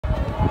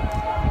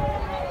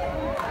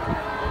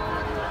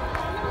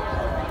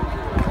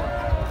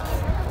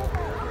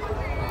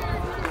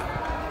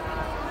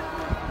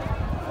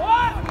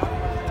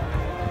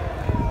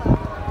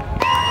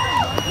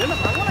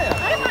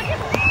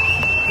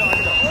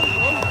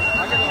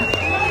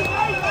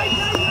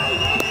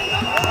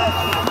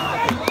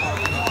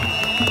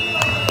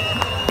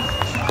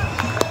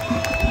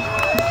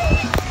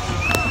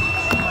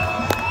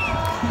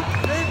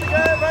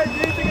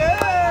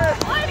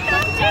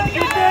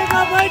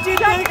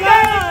Trisha!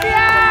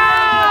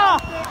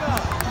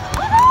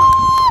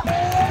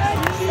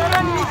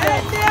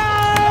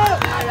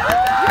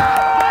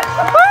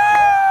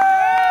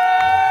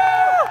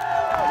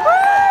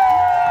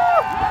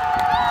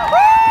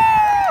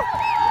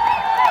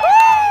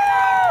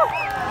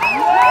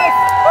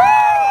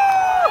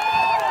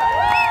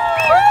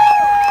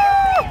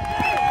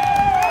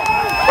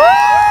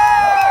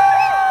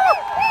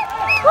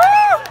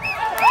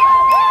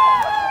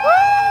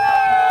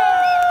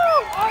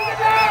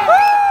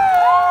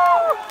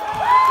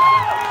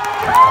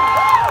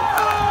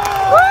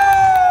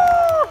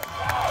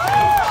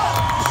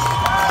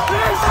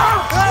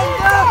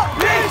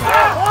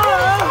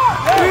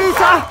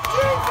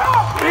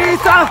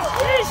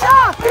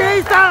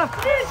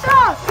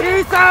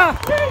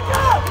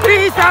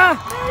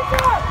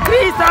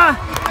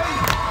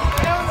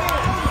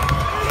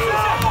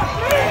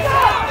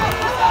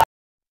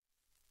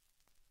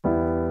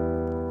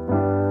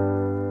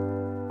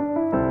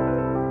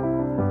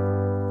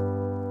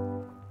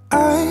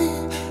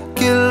 I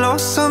get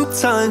lost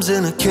sometimes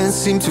and I can't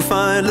seem to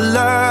find a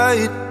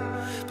light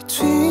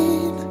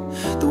between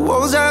the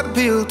walls I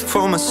built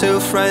for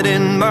myself right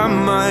in my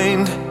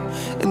mind.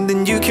 And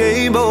then you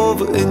came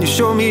over and you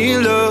showed me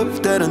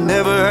love that I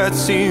never had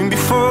seen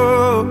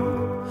before.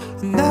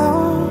 And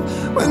now,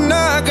 when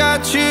I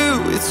got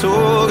you, it's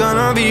all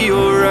gonna be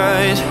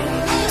alright.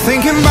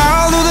 Thinking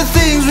about all the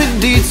things we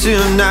did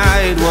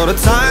tonight. What a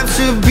time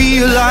to be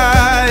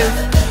alive.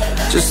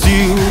 Just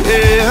you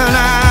and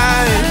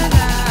I.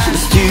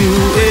 Just you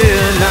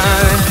and I.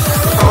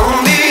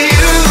 Only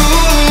you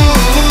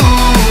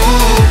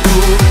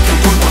can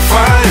put my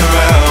fire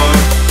out.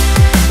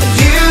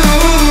 You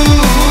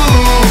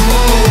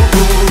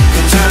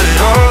can turn it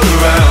all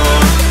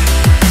around.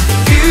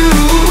 You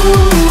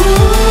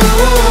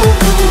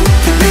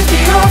can lift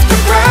me off the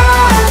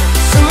ground,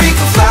 so we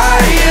can fly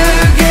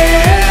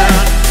again.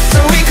 So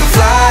we can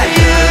fly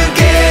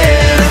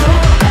again.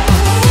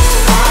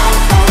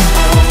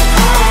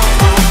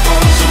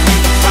 So we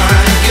can fly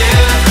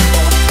again.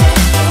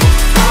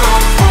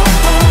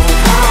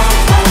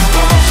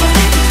 So we can fly again. So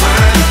we can fly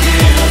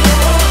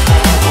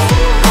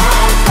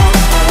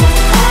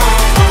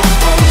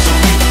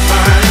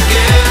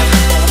again.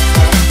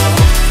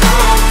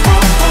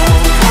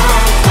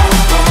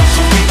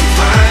 So we can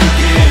fly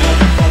again.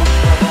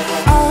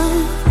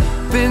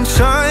 I've been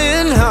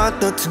trying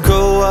hard not to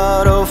go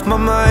out of my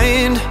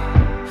mind.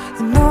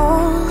 And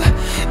all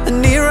I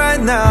need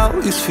right now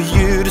is for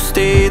you to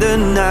stay the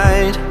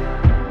night.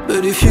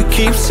 But if you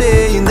keep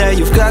saying that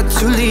you've got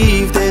to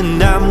leave,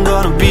 then I'm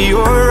gonna be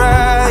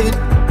alright.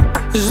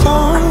 As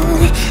long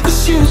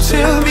as you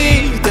tell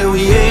me that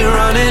we ain't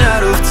running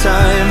out of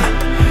time.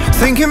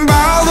 Thinking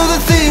about all the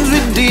things we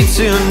did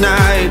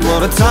tonight.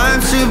 What a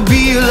time to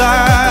be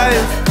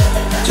alive.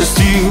 Just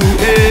you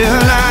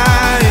and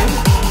I.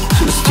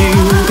 Just you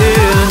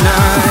and I.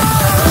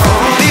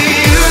 Only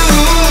you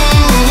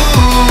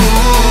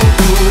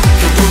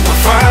can put my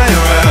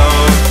fire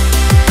out.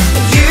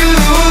 You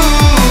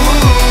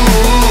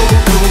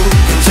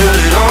can turn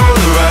it all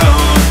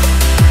around.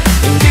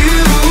 And you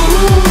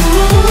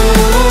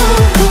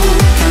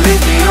can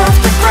lift me off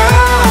the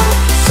ground,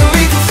 so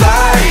we can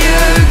fly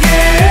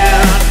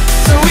again.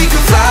 So we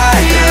can fly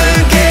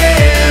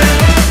again.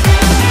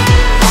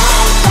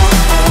 So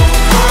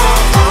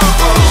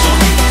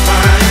we can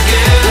fly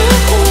again.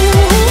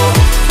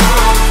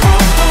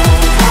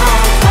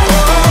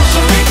 So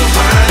we can fly again. So we can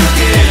fly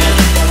again.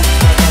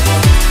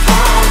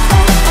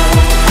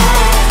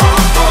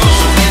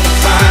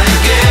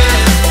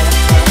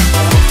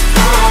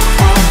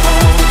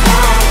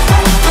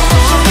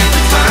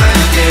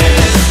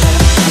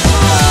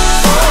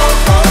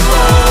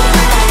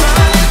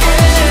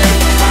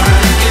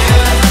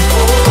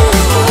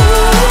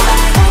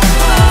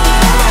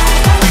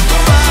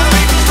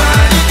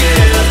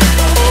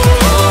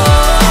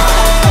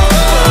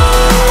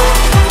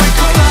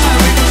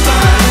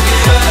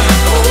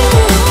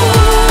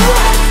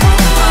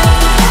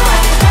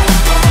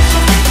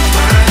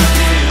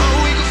 So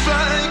we can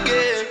fly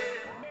again.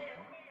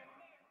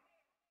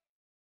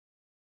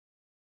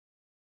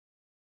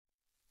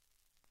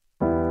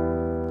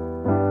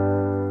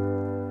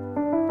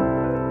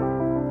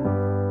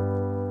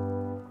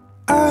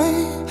 I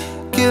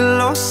get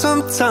lost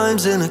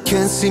sometimes and I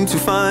can't seem to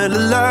find a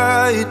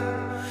light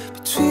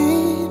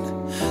between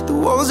the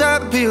walls I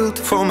built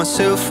for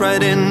myself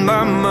right in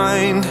my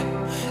mind.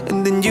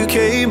 And then you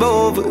came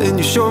over and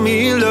you showed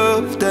me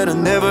love that I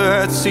never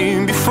had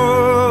seen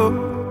before.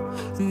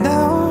 And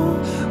now,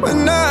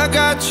 when I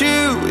got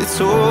you, it's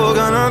all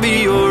gonna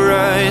be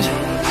alright.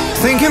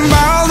 Thinking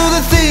about all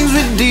the things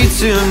we did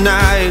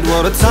tonight.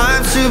 What a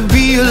time to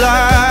be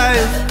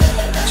alive.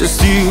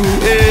 Just you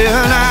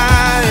and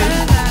I.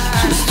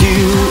 Just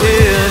you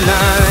and I.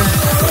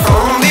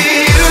 Only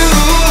you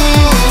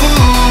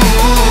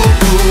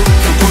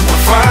can put my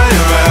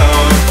fire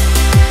out.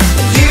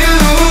 You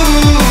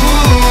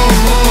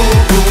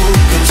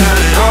can turn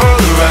it all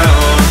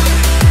around.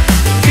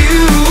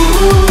 You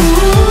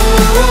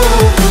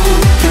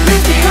can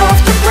lift me off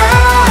the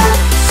ground,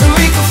 so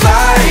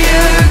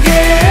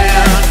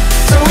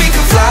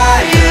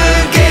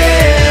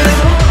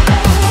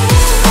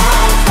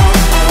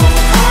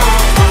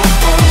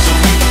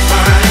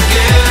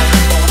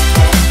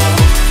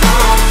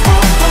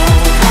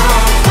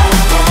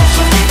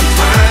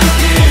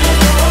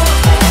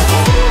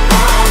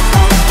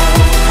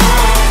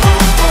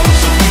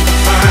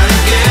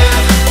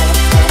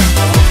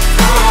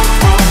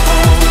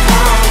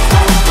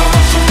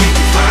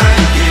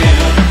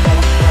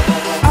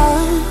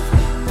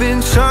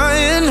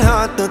trying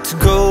hard not to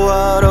go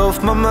out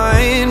of my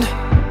mind.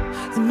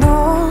 And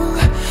all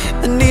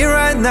I need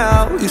right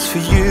now is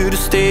for you to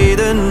stay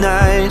the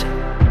night.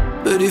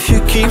 But if you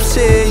keep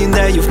saying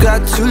that you've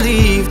got to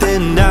leave,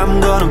 then I'm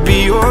gonna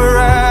be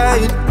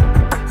alright.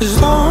 As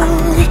long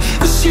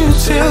as you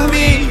tell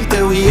me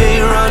that we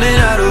ain't running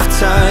out of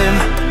time.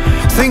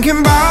 Thinking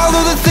about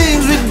all the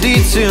things we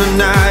did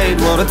tonight.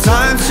 What a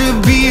time to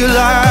be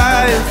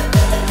alive.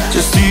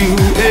 Just you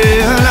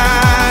and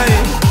I.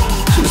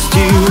 Just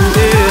you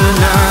and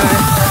I.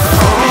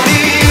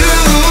 Only you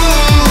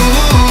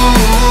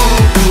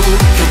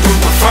can put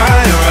my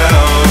fire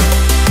out.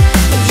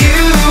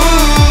 You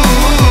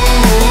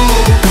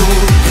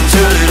can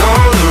turn it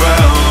all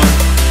around.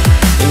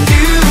 And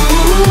you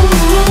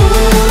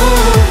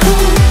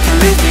can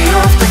lift me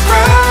off the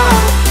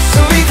ground. So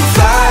we can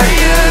fly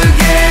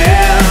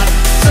again.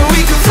 So we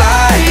can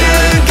fly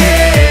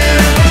again.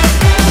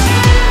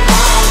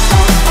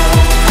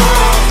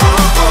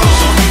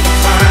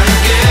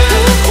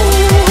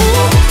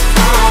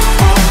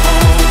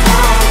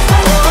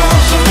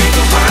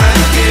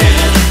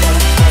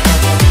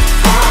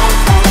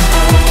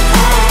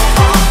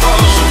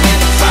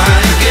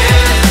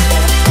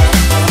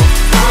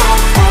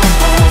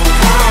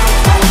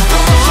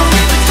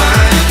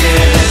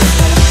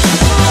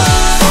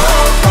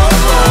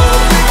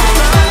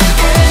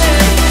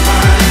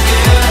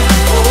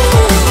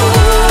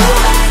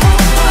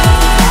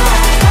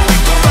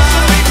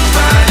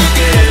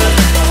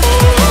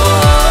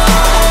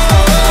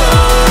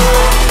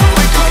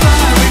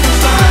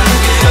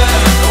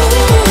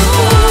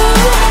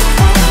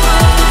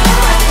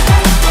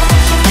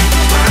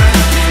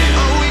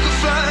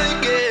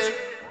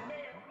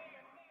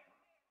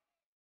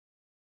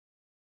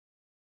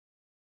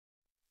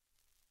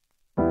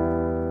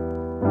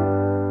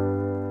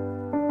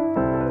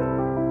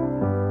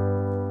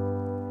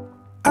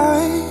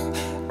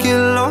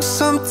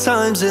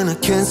 Sometimes and I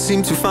can't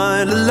seem to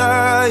find a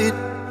light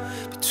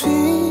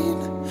between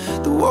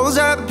the walls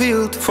I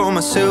built for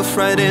myself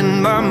right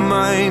in my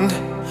mind.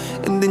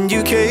 And then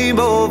you came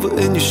over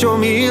and you showed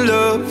me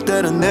love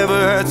that I never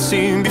had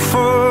seen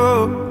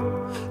before.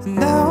 And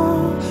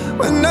now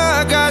when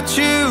I got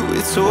you,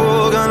 it's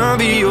all gonna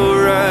be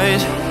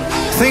alright.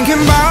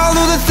 Thinking about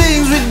all the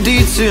things we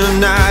did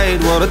tonight.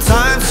 What a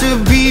time to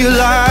be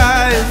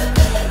alive.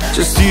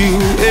 Just you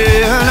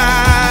and I.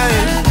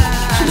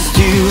 Just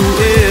you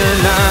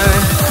and I.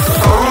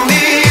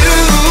 Only you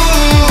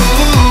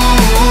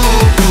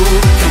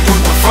can put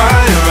my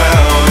fire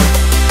out.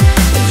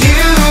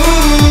 You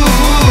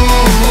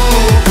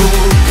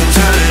can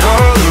turn it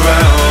all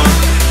around.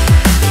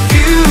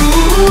 You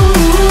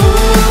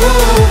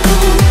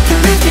can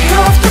lift me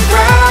off the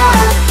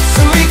ground.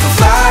 So we can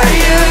fly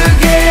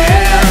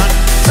again.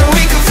 So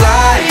we can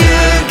fly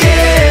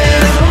again.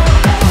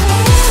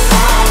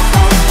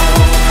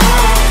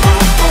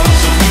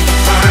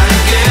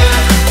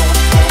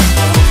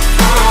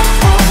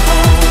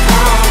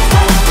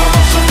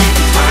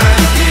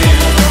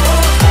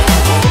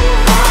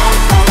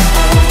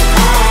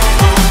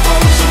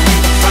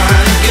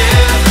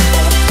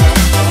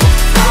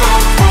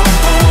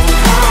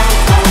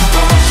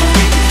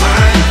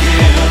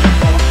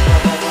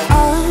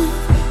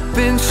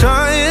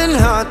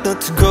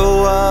 To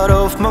go out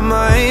of my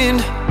mind.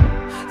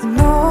 And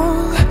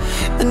all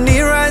I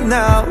need right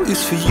now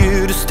is for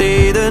you to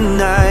stay the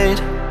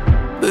night.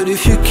 But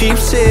if you keep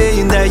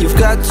saying that you've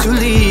got to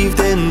leave,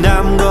 then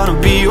I'm gonna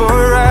be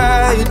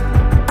alright.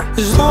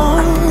 As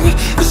long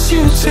as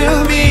you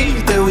tell me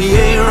that we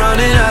ain't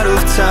running out of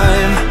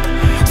time.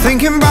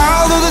 Thinking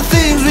about all the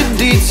things we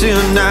did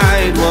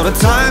tonight. What a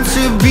time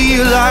to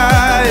be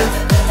alive.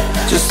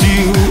 Just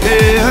you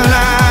and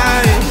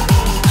I.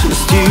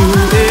 Just you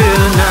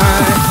and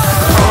I.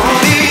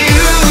 Only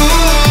you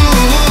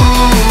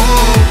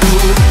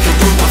can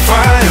put my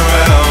fire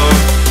out.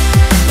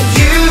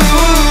 You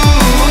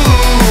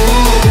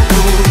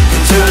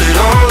can turn it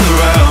all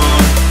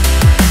around.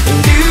 And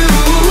you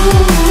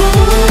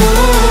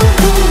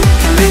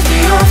can lift me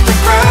off the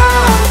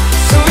ground.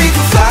 So we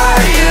can fly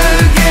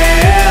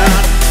again.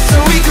 So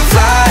we can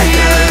fly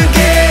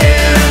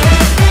again.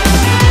 So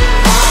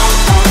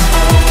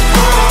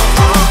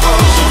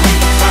we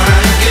can fly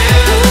again.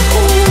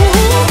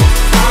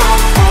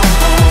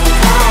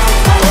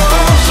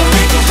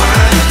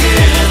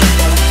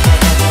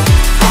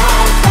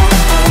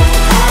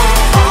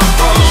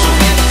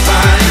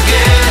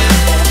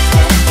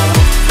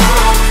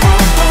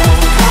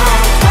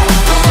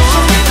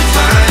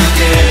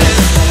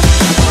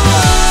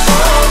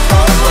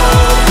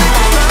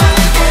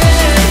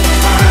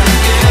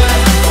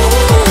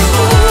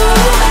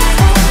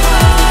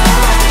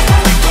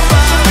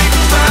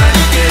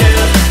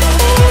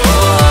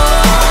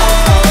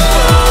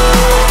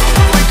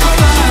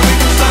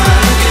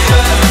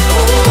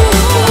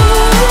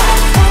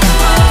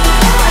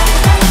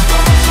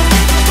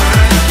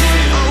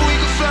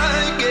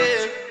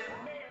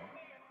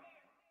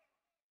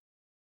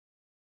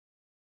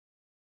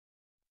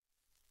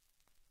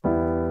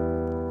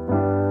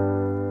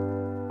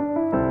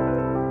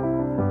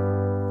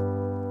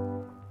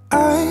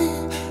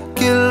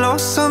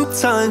 lost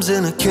sometimes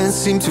and I can't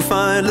seem to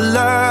find a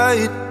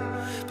light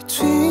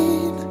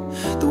between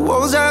the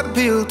walls I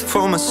built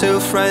for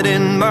myself right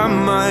in my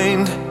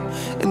mind.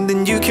 And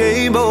then you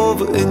came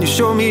over and you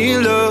showed me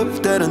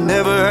love that I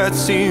never had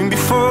seen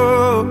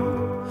before.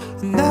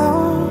 And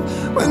now,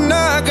 when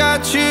I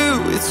got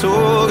you, it's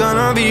all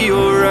gonna be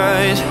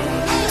alright.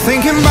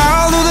 Thinking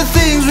about all the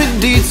things we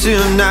did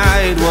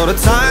tonight. What a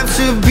time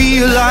to be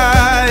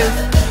alive.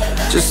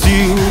 Just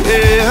you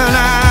and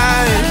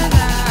I.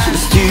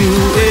 Just you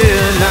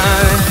and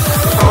I.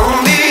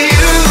 Only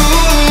you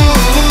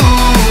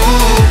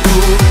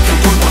can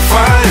put my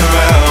fire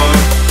out.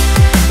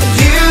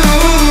 You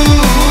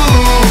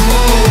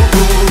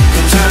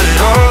can turn it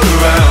all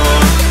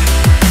around.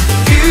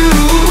 You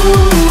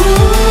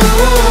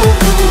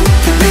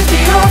can lift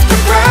me off the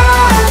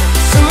ground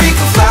so we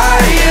can fly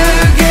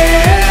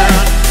again.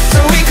 So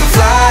we can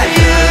fly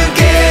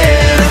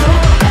again.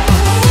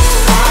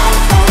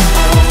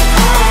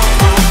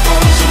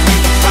 So we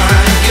can fly again. So we can fly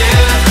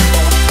again.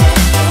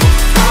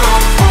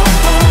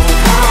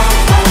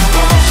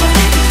 So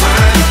we can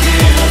fly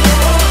again.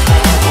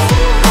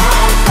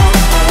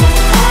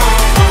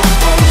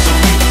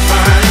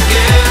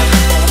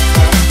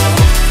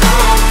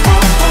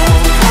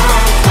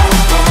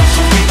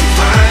 So we can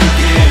fly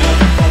again.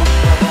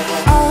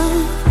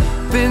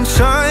 I've been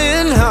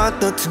trying hard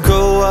not to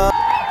go out.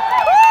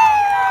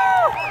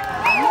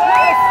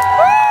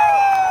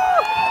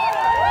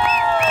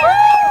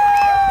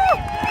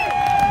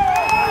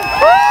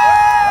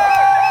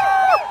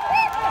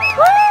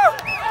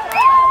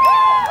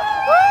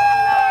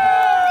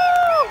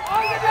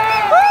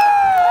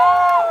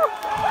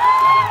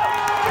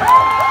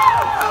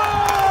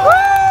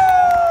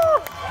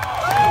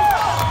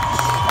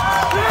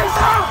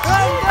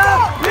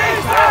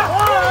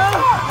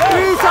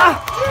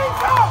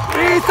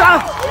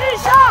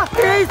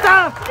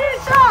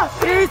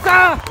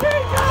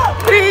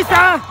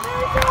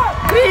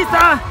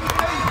 Trisha!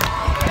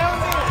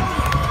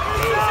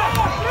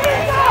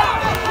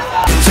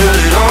 Turn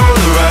it all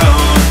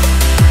around.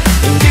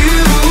 And you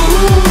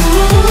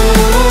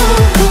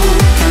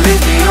can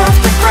lift me off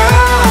the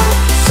ground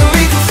so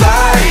we can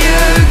fly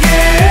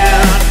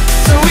again.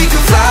 So we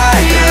can fly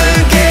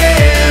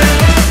again.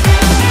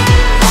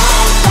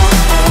 So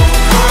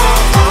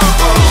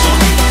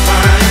we can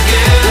fly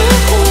again. So we can fly again.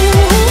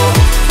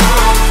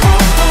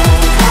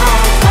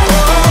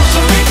 So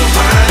we can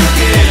fly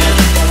again.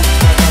 So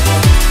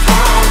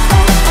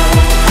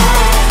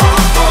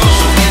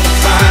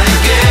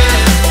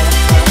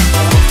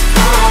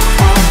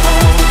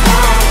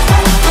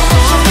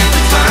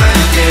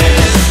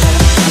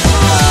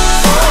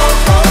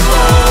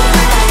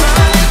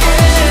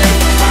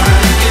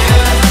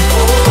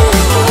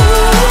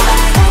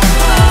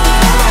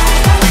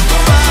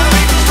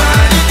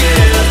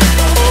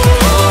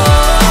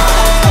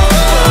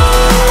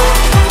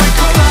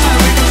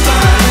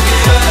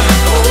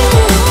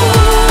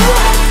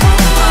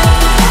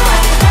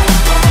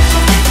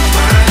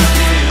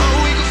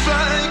we can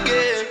fly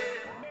again.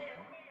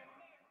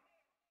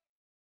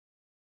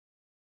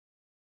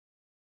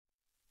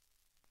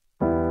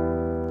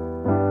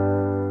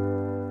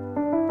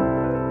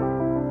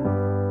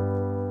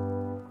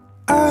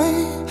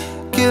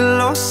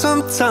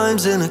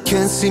 Sometimes and I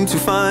can't seem to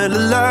find a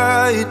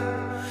light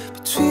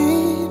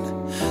between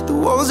the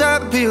walls I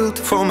built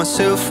for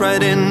myself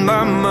right in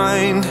my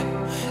mind.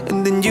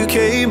 And then you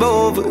came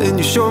over and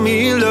you showed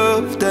me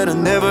love that I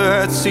never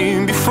had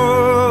seen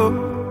before.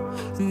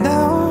 And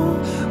now,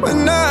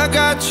 when I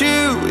got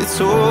you, it's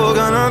all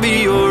gonna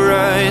be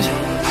alright.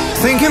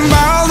 Thinking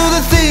about all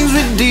the things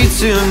we did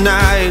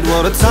tonight.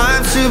 What a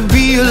time to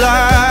be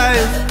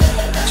alive.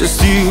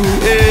 Just you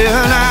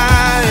and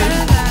I.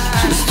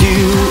 Just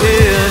you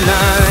and I.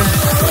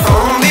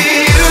 Only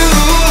you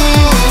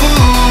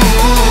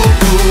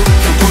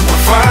can put my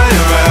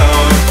fire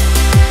out.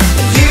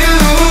 You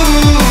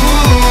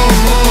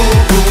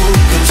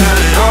can turn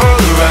it all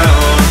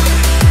around.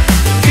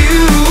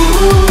 You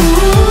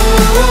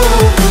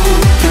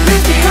can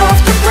lift me off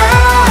the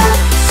ground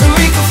so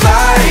we can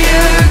fly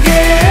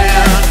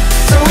again.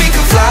 So we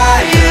can fly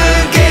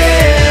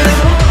again.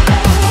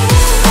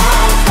 So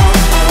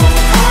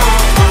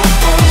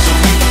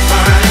we can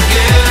fly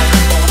again.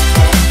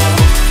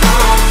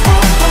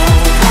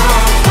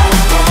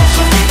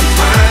 So we can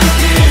fly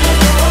again.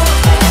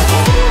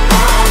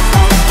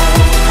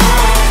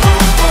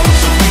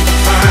 So we can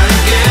fly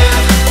again.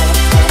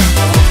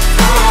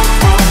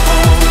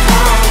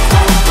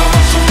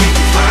 So we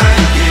can fly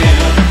again.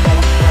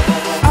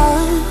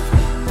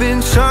 I've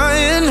been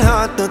trying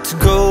hard not to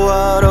go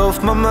out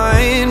of my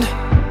mind.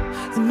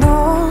 And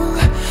all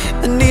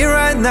I need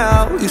right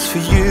now is for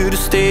you to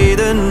stay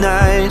the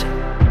night.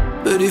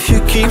 But if you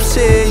keep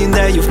saying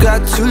that you've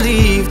got to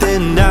leave,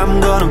 then I'm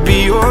gonna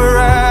be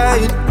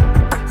alright.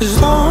 As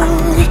long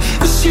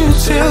as you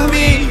tell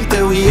me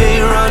that we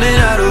ain't running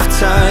out of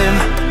time.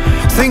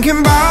 Thinking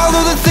about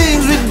all the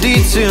things we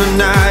did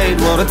tonight.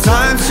 What a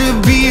time to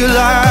be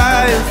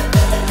alive.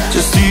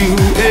 Just you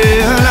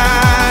and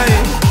I.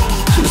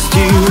 Just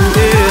you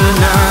and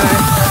I.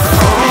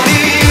 Only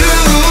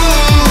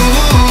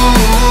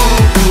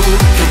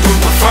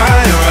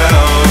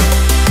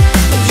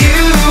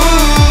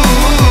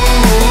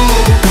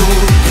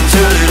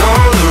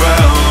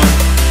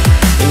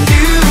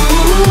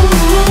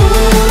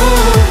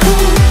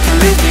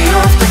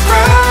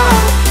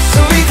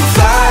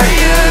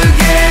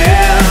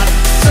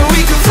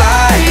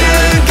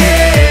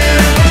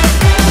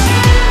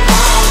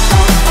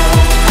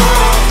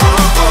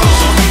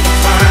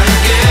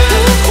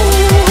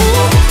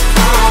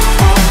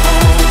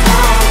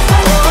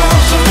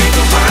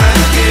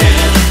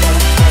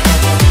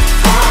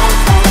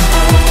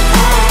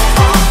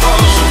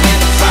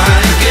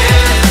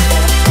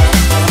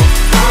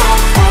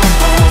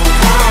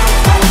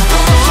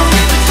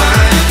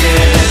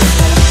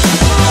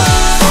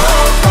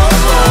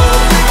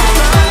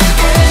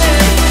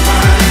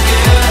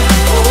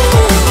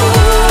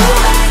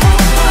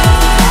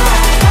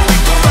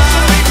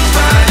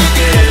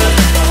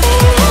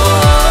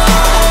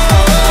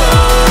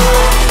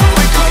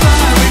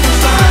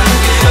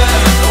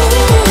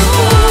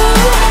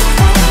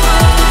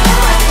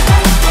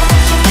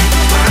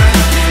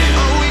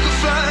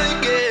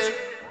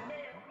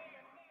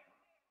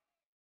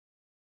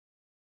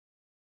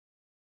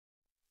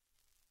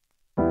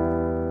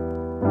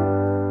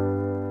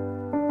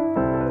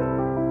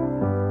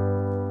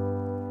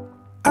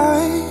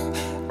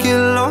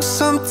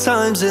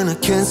sometimes and I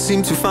can't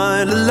seem to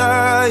find a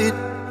light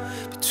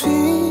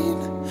between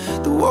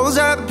the walls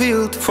I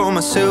built for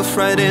myself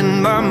right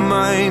in my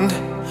mind.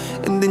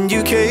 And then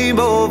you came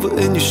over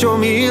and you showed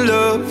me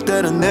love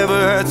that I never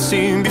had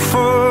seen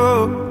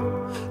before.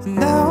 And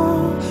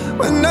now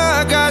when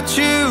I got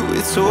you,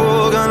 it's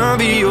all gonna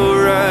be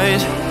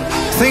alright.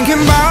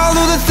 Thinking about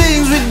all the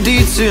things we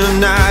did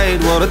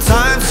tonight, what a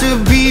time to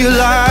be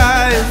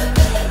alive.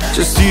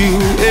 Just you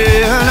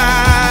and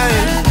I,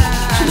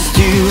 just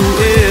you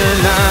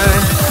and I.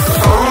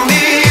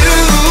 Only you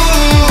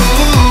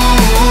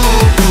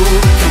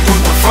can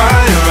put the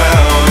fire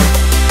out.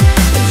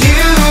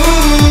 You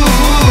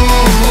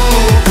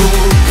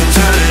can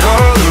turn it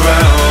all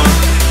around.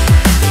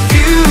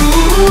 You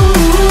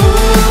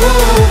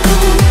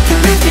can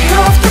lift me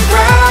off the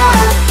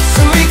ground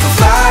so we can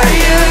fly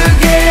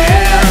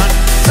again,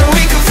 so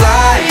we can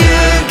fly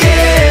again.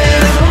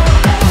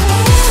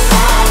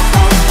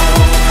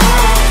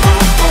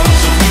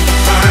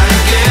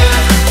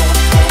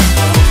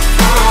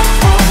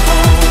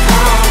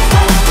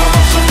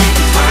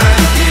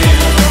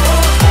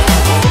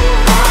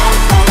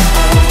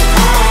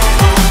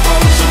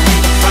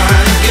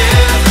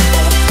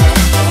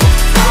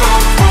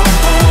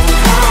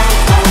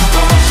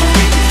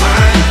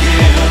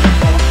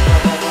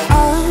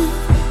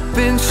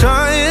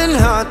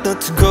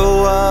 To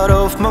go out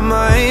of my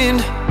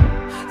mind,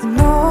 and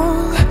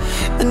all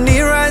I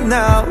need right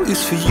now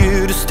is for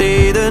you to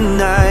stay the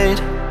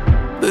night.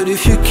 But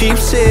if you keep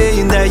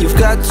saying that you've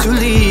got to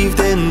leave,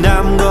 then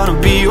I'm gonna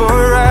be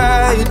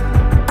alright.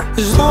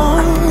 As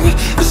long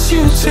as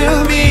you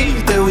tell me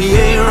that we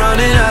ain't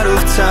running out of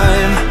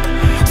time.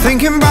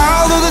 Thinking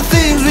about all the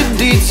things we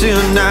did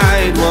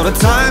tonight, what a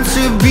time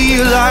to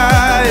be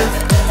alive.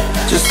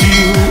 Just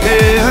you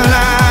and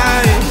I.